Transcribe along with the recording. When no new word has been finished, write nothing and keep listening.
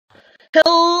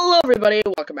Hello everybody,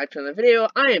 welcome back to another video.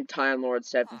 I am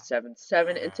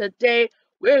TimeLord777 and today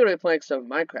we're going to be playing some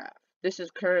Minecraft. This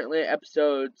is currently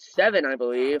episode 7, I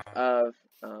believe, of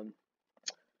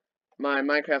my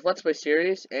Minecraft Let's Play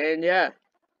series, and yeah,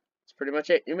 that's pretty much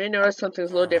it. You may notice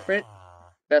something's a little different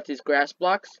about these grass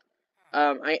blocks.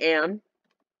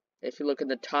 If you look in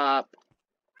the top,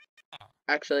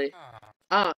 actually,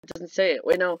 it doesn't say it,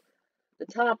 wait no, the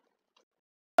top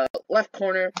left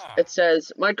corner, it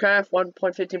says Minecraft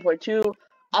 1.15.2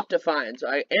 Optifine. So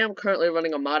I am currently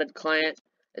running a modded client.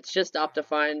 It's just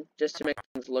Optifine, just to make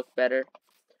things look better.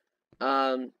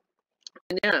 And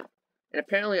yeah, and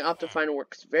apparently Optifine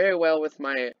works very well with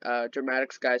my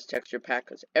Dramatic Skies texture pack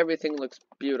because everything looks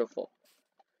beautiful.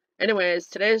 Anyways,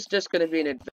 today's just going to be an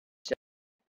adventure.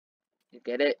 You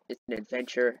get it? It's an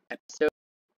adventure episode.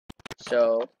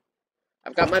 So,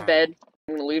 I've got my bed.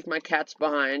 I'm going to leave my cats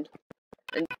behind.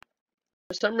 And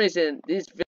for some reason, these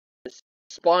villagers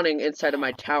spawning inside of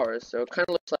my towers, so it kind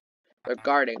of looks like they're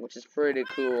guarding, which is pretty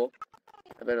cool.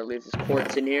 I better leave this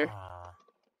quartz in here.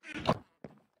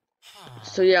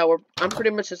 So yeah, I'm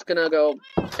pretty much just gonna go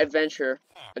adventure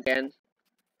again.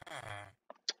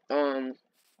 I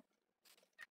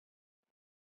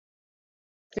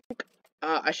think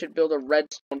I should build a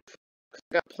redstone, because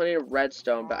I got plenty of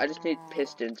redstone, but I just need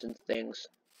pistons and things.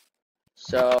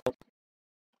 So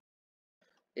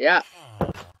yeah,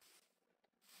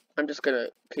 I'm just gonna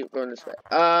keep going this way.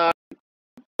 My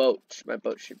boat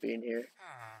should be in here.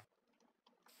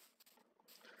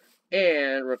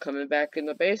 And we're coming back in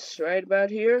the base right about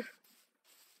here.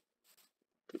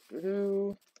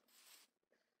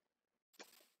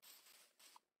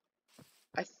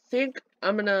 I think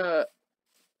I'm gonna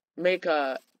make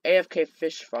a AFK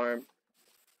Fish farm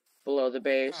below the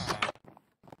base,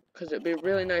 because it'd be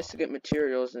really nice to get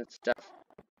materials and stuff.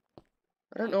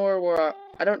 I don't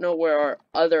know where our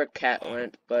other cat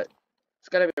went, but it's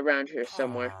gotta be around here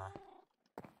somewhere.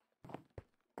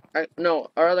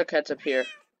 No, our other cat's up here.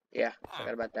 Yeah,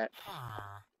 forgot about that.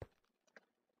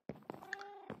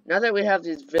 Now that we have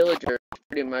these villagers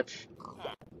pretty much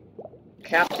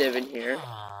captive in here,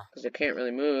 because they can't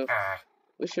really move,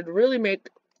 we should really make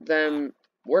them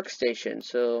workstations.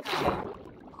 So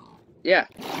yeah,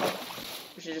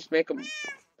 we should just make them.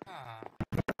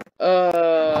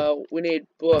 We need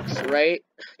books, right?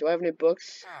 Do I have any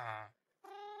books?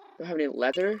 Do I have any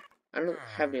leather? I don't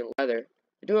have any leather.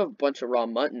 I do have a bunch of raw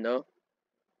mutton, though.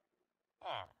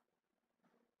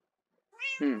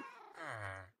 Just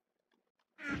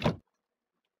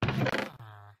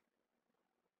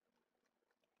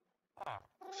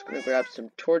gonna grab some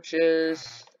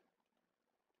torches.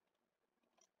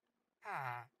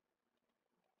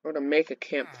 We're gonna make a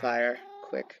campfire,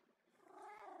 quick.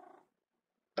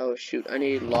 Oh shoot, I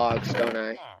need logs, don't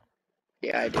I?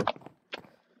 Yeah, I do.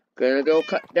 Gonna go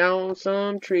cut down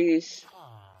some trees.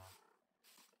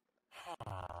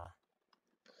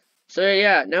 So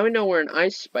yeah, now we know where an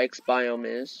ice spikes biome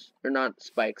is. Or not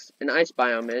spikes, an ice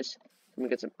biome is. We can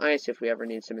get some ice if we ever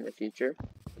need some in the future.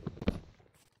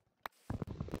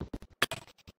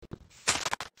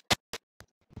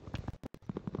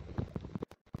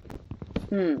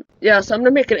 Yeah, so I'm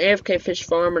gonna make an AFK fish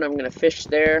farm and I'm gonna fish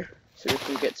there so we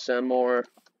can get some more.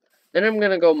 Then I'm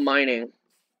gonna go mining,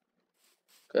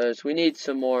 because we need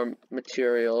some more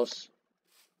materials.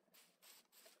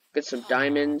 Get some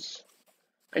diamonds.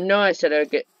 I know I said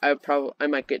I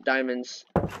might get diamonds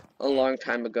a long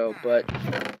time ago, but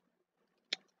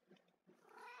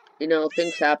you know,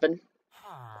 things happen.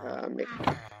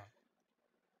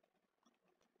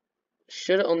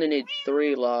 Should only need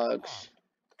 3 logs.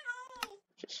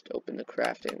 Just open the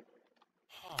crafting.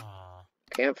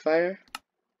 Campfire.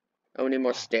 Oh, we need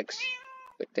more sticks.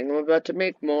 Good thing I'm about to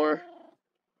make more.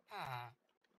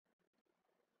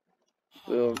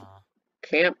 Boom.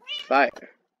 Campfire.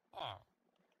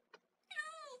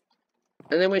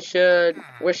 And then we should,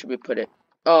 where should we put it?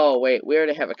 Oh wait, we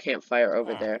already have a campfire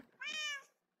over there.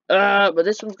 But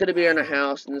this one's gonna be in a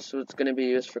house, and this one's gonna be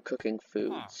used for cooking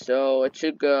food. So it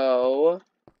should go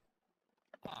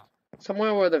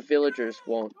somewhere where the villagers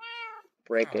won't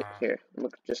break it. Here, I'm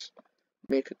gonna just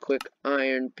make a quick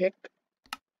iron pick.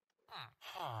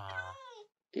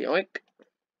 Yoink.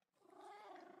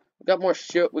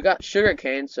 We got sugar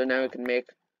cane, so now we can make,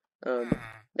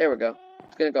 there we go.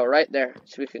 It's gonna go right there,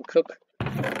 so we can cook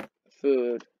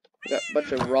food. We got a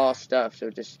bunch of raw stuff, so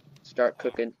just start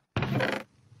cooking. I'm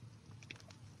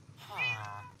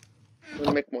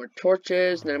gonna make more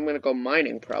torches, and then I'm gonna go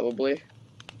mining, probably.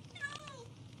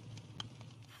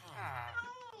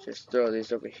 Just throw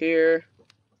these over here.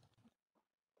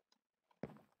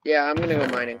 Yeah, I'm gonna go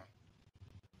mining.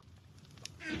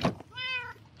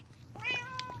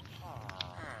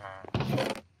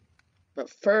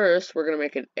 first, we're gonna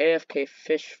make an AFK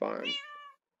fish farm.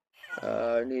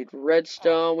 Need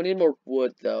redstone. We need more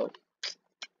wood, though.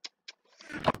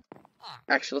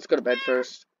 Actually, let's go to bed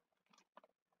first.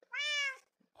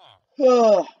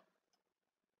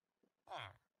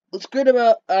 What's good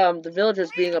about the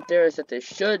villagers being up there is that they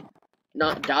should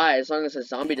not die as long as a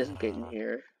zombie doesn't get in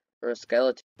here, or a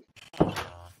skeleton,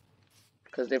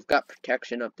 because they've got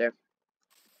protection up there.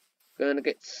 Gonna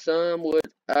get some wood.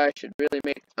 I should really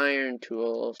make iron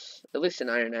tools, at least an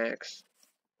iron axe.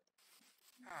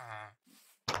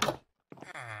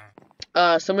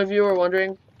 Some of you are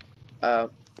wondering,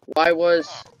 why was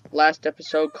last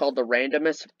episode called the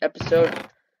randomest episode?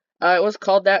 It was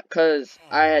called that because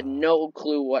I had no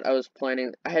clue what I was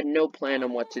planning. I had no plan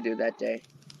on what to do that day.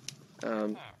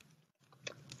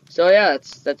 So yeah,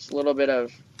 that's a little bit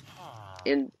of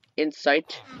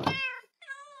insight.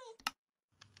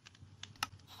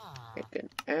 Make an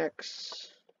axe.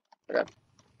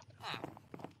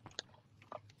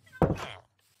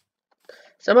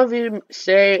 Some of you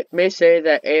may say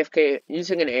that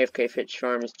using an AFK fish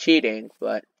farm is cheating,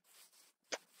 but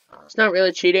it's not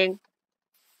really cheating,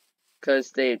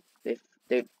 because they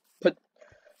put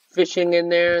fishing in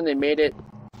there and they made it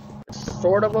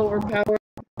sort of overpowered.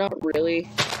 Not really,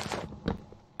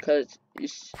 because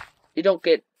you don't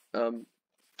get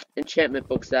enchantment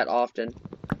books that often.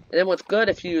 And then what's good,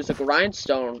 if you use a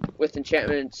grindstone with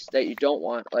enchantments that you don't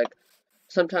want, like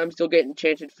sometimes you'll get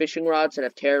enchanted fishing rods that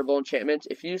have terrible enchantments.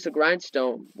 If you use a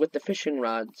grindstone with the fishing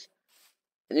rods,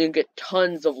 and you can get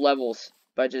tons of levels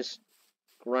by just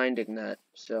grinding that.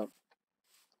 So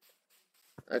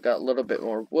I got a little bit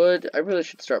more wood. I really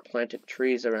should start planting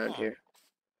trees around here.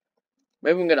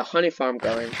 Maybe we can get a honey farm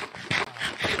going.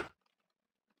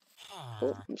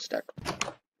 Oh, I'm stuck.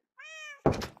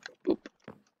 Boop.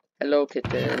 Hello,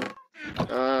 kitten.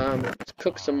 Let's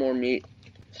cook some more meat.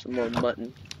 Some more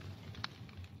mutton.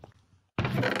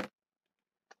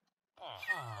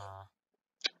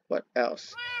 What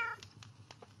else?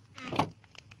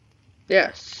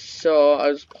 Yeah, so I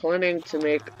was planning to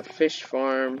make a fish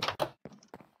farm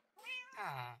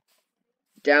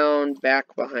down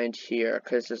back behind here,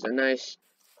 because there's a nice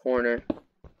corner.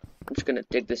 I'm just gonna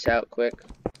dig this out quick. Do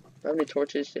I have any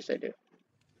torches? Yes, I do.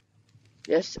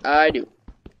 Yes, I do.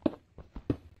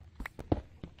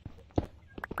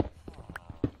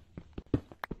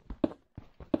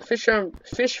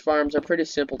 Fish farms are pretty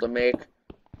simple to make.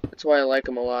 That's why I like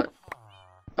them a lot.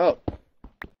 Oh.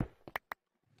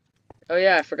 Oh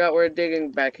yeah, I forgot we're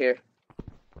digging back here.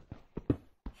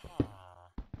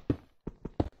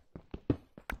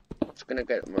 Just gonna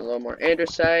get a little more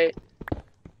andesite.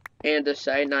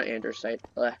 Andesite, not andesite.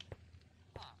 Ugh.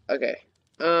 Okay.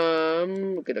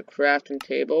 Get a crafting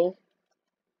table.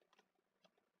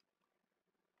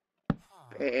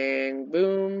 Bang,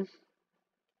 boom.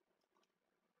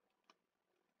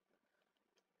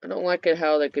 I don't like it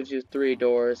how that gives you 3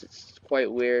 doors. It's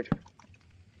quite weird.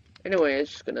 Anyway,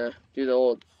 it's just gonna do the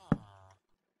old...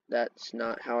 That's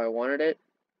not how I wanted it.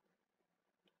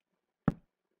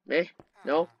 Eh?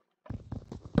 No?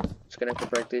 Just gonna have to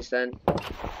break these then.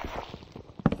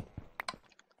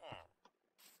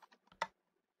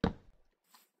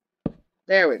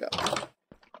 There we go.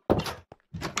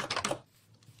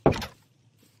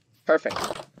 Perfect.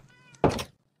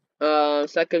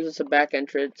 So that gives us a back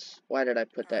entrance. Why did I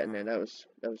put that in there? That was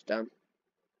dumb.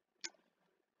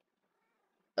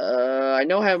 I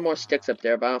know I have more sticks up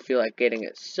there, but I don't feel like getting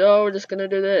it. So we're just gonna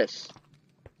do this.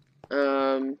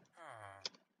 I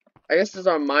guess this is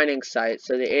our mining site,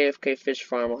 so the AFK fish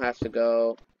farm will have to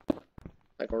go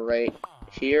like right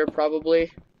here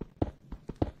probably.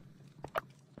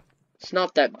 It's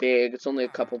not that big, it's only a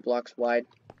couple blocks wide.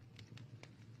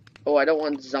 Oh, I don't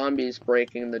want zombies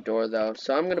breaking the door though,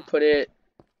 so I'm gonna put it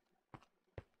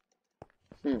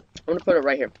I'm gonna put it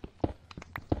right here.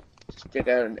 Just dig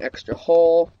out an extra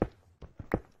hole.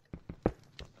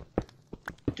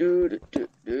 And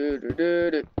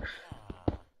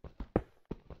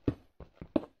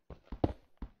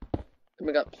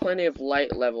we got plenty of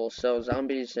light levels, so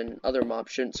zombies and other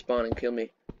mobs shouldn't spawn and kill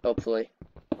me, hopefully.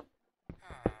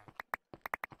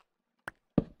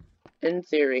 In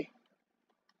theory.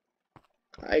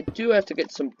 I do have to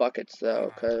get some buckets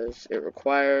though, because it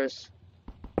requires...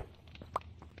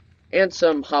 and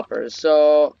some hoppers,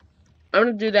 so I'm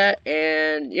gonna do that,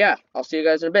 and yeah, I'll see you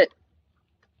guys in a bit.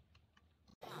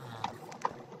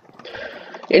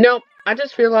 You know, I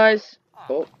just realized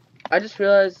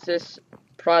this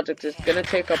project is gonna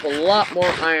take up a lot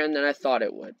more iron than I thought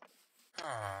it would.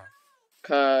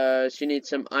 Cause you need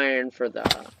some iron for the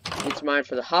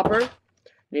hopper, you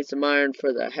need some iron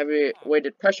for the heavy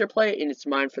weighted pressure plate, you need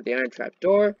some iron for the iron trap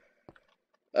door,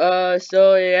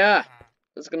 So yeah,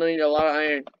 it's gonna need a lot of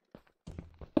iron.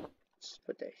 Just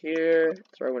put that here.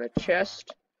 Throw in a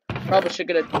chest. Probably should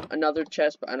get another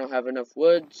chest, but I don't have enough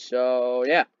wood. So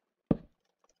yeah.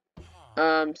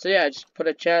 So yeah, I just put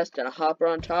a chest and a hopper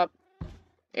on top,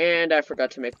 and I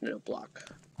forgot to make the note block.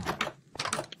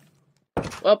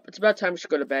 Well, it's about time we should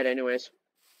go to bed, anyways.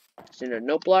 Just need a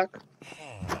note block.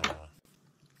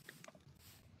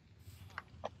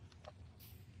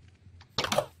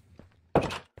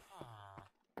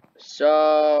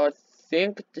 So, I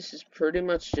think this is pretty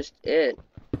much just it.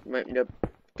 Might need to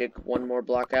dig one more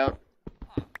block out.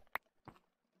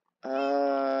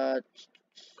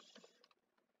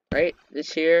 Right?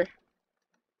 This here?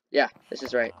 Yeah, this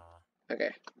is right.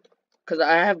 Okay. Because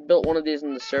I have built one of these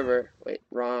in the server. Wait,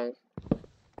 wrong.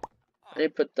 I need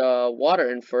to put the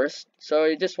water in first. So,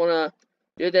 you just want to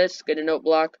do this, get a note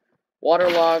block,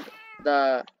 waterlog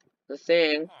the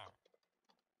thing,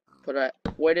 put a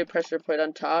weighted pressure plate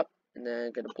on top, and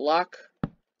then get a block,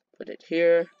 put it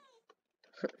here.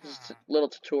 Just a little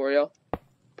tutorial.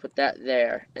 Put that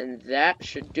there, and that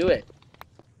should do it.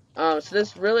 So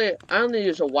this really, I only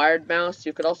use a wired mouse.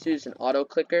 You could also use an auto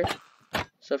clicker.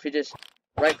 So if you just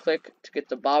right click to get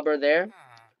the bobber there,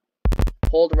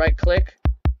 hold right click,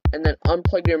 and then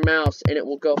unplug your mouse, and it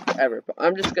will go forever. But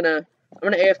I'm gonna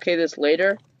AFK this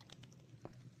later.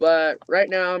 But right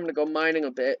now I'm gonna go mining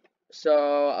a bit.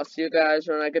 So I'll see you guys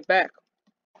when I get back.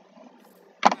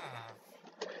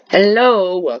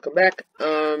 Hello, welcome back.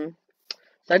 So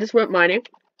I just went mining.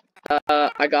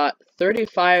 I got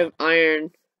 35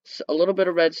 iron, a little bit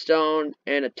of redstone,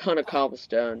 and a ton of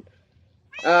cobblestone.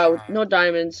 With no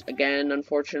diamonds, again,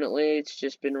 unfortunately. It's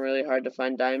just been really hard to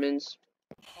find diamonds.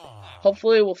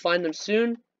 Hopefully we'll find them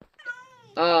soon.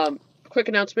 Quick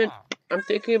announcement. I'm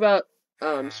thinking about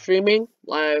streaming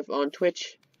live on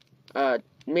Twitch,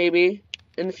 maybe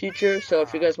in the future. So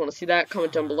if you guys want to see that,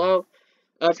 comment down below.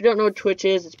 If you don't know what Twitch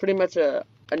is, it's pretty much an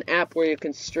app where you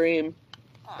can stream.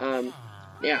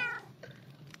 Yeah.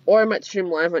 Or I might stream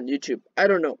live on YouTube. I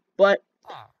don't know. But,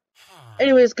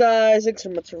 anyways, guys, thanks so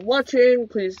much for watching.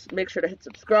 Please make sure to hit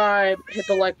subscribe. Hit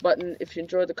the like button if you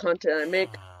enjoy the content I make.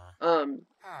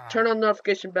 Turn on the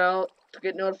notification bell to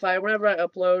get notified whenever I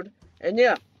upload. And,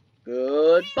 yeah.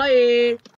 Goodbye.